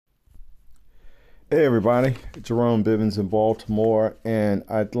Hey everybody, Jerome Bivens in Baltimore, and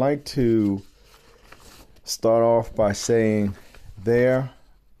I'd like to start off by saying, there,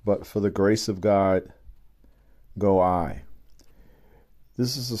 but for the grace of God, go I.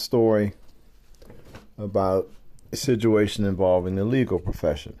 This is a story about a situation involving the legal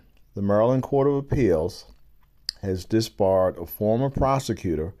profession. The Maryland Court of Appeals has disbarred a former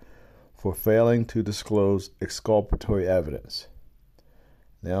prosecutor for failing to disclose exculpatory evidence.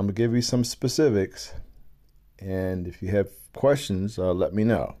 Now, I'm going to give you some specifics, and if you have questions, let me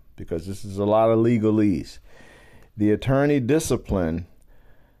know, because this is a lot of legalese. The attorney discipline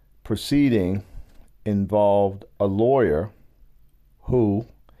proceeding involved a lawyer who,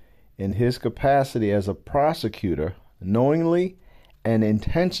 in his capacity as a prosecutor, knowingly and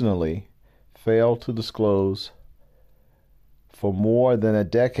intentionally failed to disclose for more than a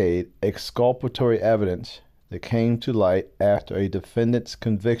decade exculpatory evidence that came to light after a defendant's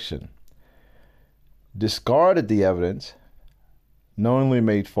conviction, discarded the evidence, knowingly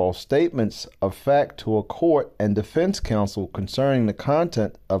made false statements of fact to a court and defense counsel concerning the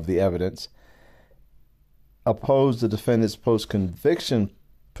content of the evidence, opposed the defendant's post-conviction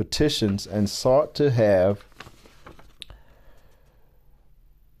petitions, and sought to have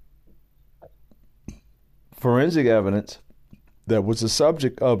forensic evidence that was the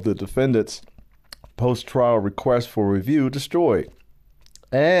subject of the defendant's post-trial request for review destroyed.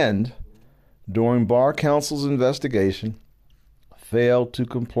 And during bar counsel's investigation, failed to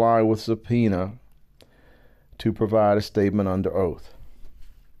comply with subpoena to provide a statement under oath.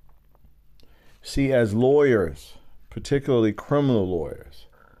 See, as lawyers, particularly criminal lawyers,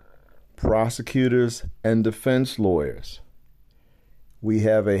 prosecutors, and defense lawyers, we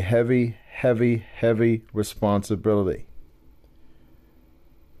have a heavy responsibility.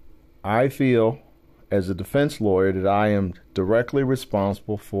 I feel, as a defense lawyer, that I am directly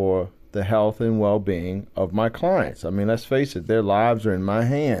responsible for the health and well-being of my clients. I mean, let's face it, their lives are in my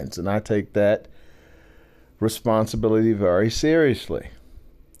hands, and I take that responsibility very seriously.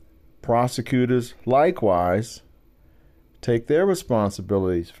 Prosecutors, likewise, take their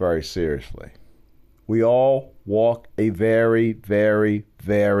responsibilities very seriously. We all walk a very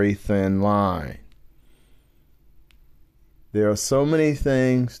thin line. There are so many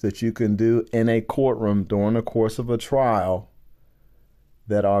things that you can do in a courtroom during the course of a trial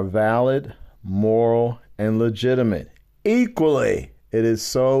that are valid, moral, and legitimate. Equally, it is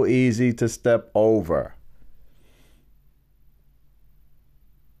so easy to step over.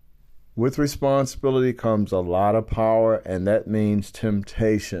 With responsibility comes a lot of power, and that means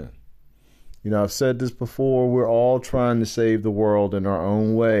temptation. You know, I've said this before, we're all trying to save the world in our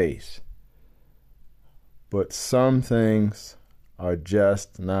own ways. But some things are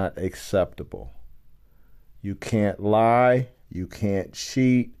just not acceptable. You can't lie, you can't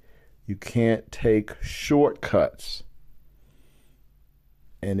cheat, you can't take shortcuts.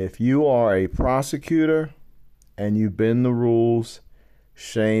 And if you are a prosecutor and you bend the rules,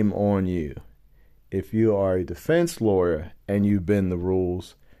 shame on you. If you are a defense lawyer and you bend the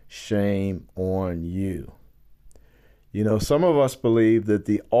rules, shame on you. You know, some of us believe that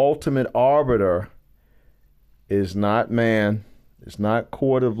the ultimate arbiter is not man, it's not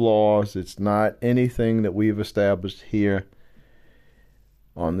court of laws, it's not anything that we've established here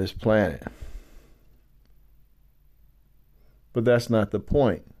on this planet. But that's not the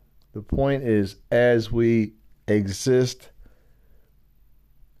point. The point is, as we exist,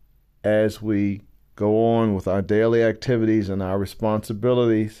 as we go on with our daily activities and our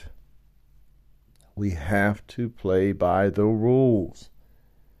responsibilities, we have to play by the rules.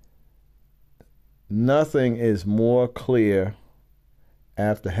 Nothing is more clear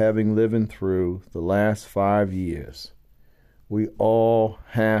after having lived through the last 5 years. We all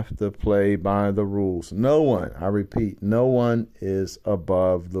have to play by the rules. No one, I repeat, no one is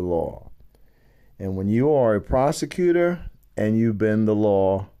above the law. And when you are a prosecutor and you bend the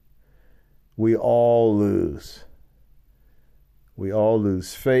law, we all lose. We all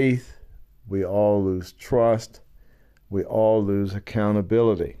lose faith. We all lose trust. We all lose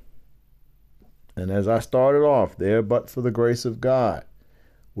accountability. And as I started off there, but for the grace of God,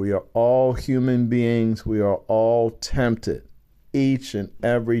 we are all human beings. We are all tempted each and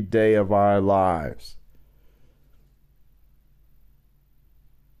every day of our lives.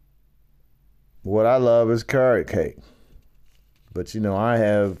 What I love is carrot cake. But, you know, I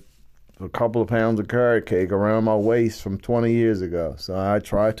have a couple of pounds of carrot cake around my waist from 20 years ago. So I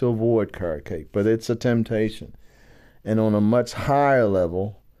try to avoid carrot cake, but it's a temptation. And on a much higher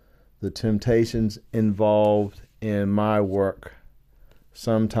level, the temptations involved in my work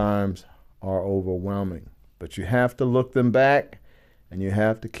sometimes are overwhelming. But you have to look them back and you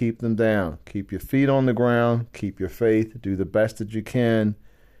have to keep them down. Keep your feet on the ground, keep your faith, do the best that you can,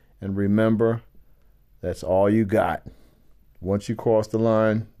 and remember, that's all you got. Once you cross the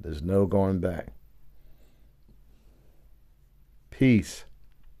line, there's no going back. Peace.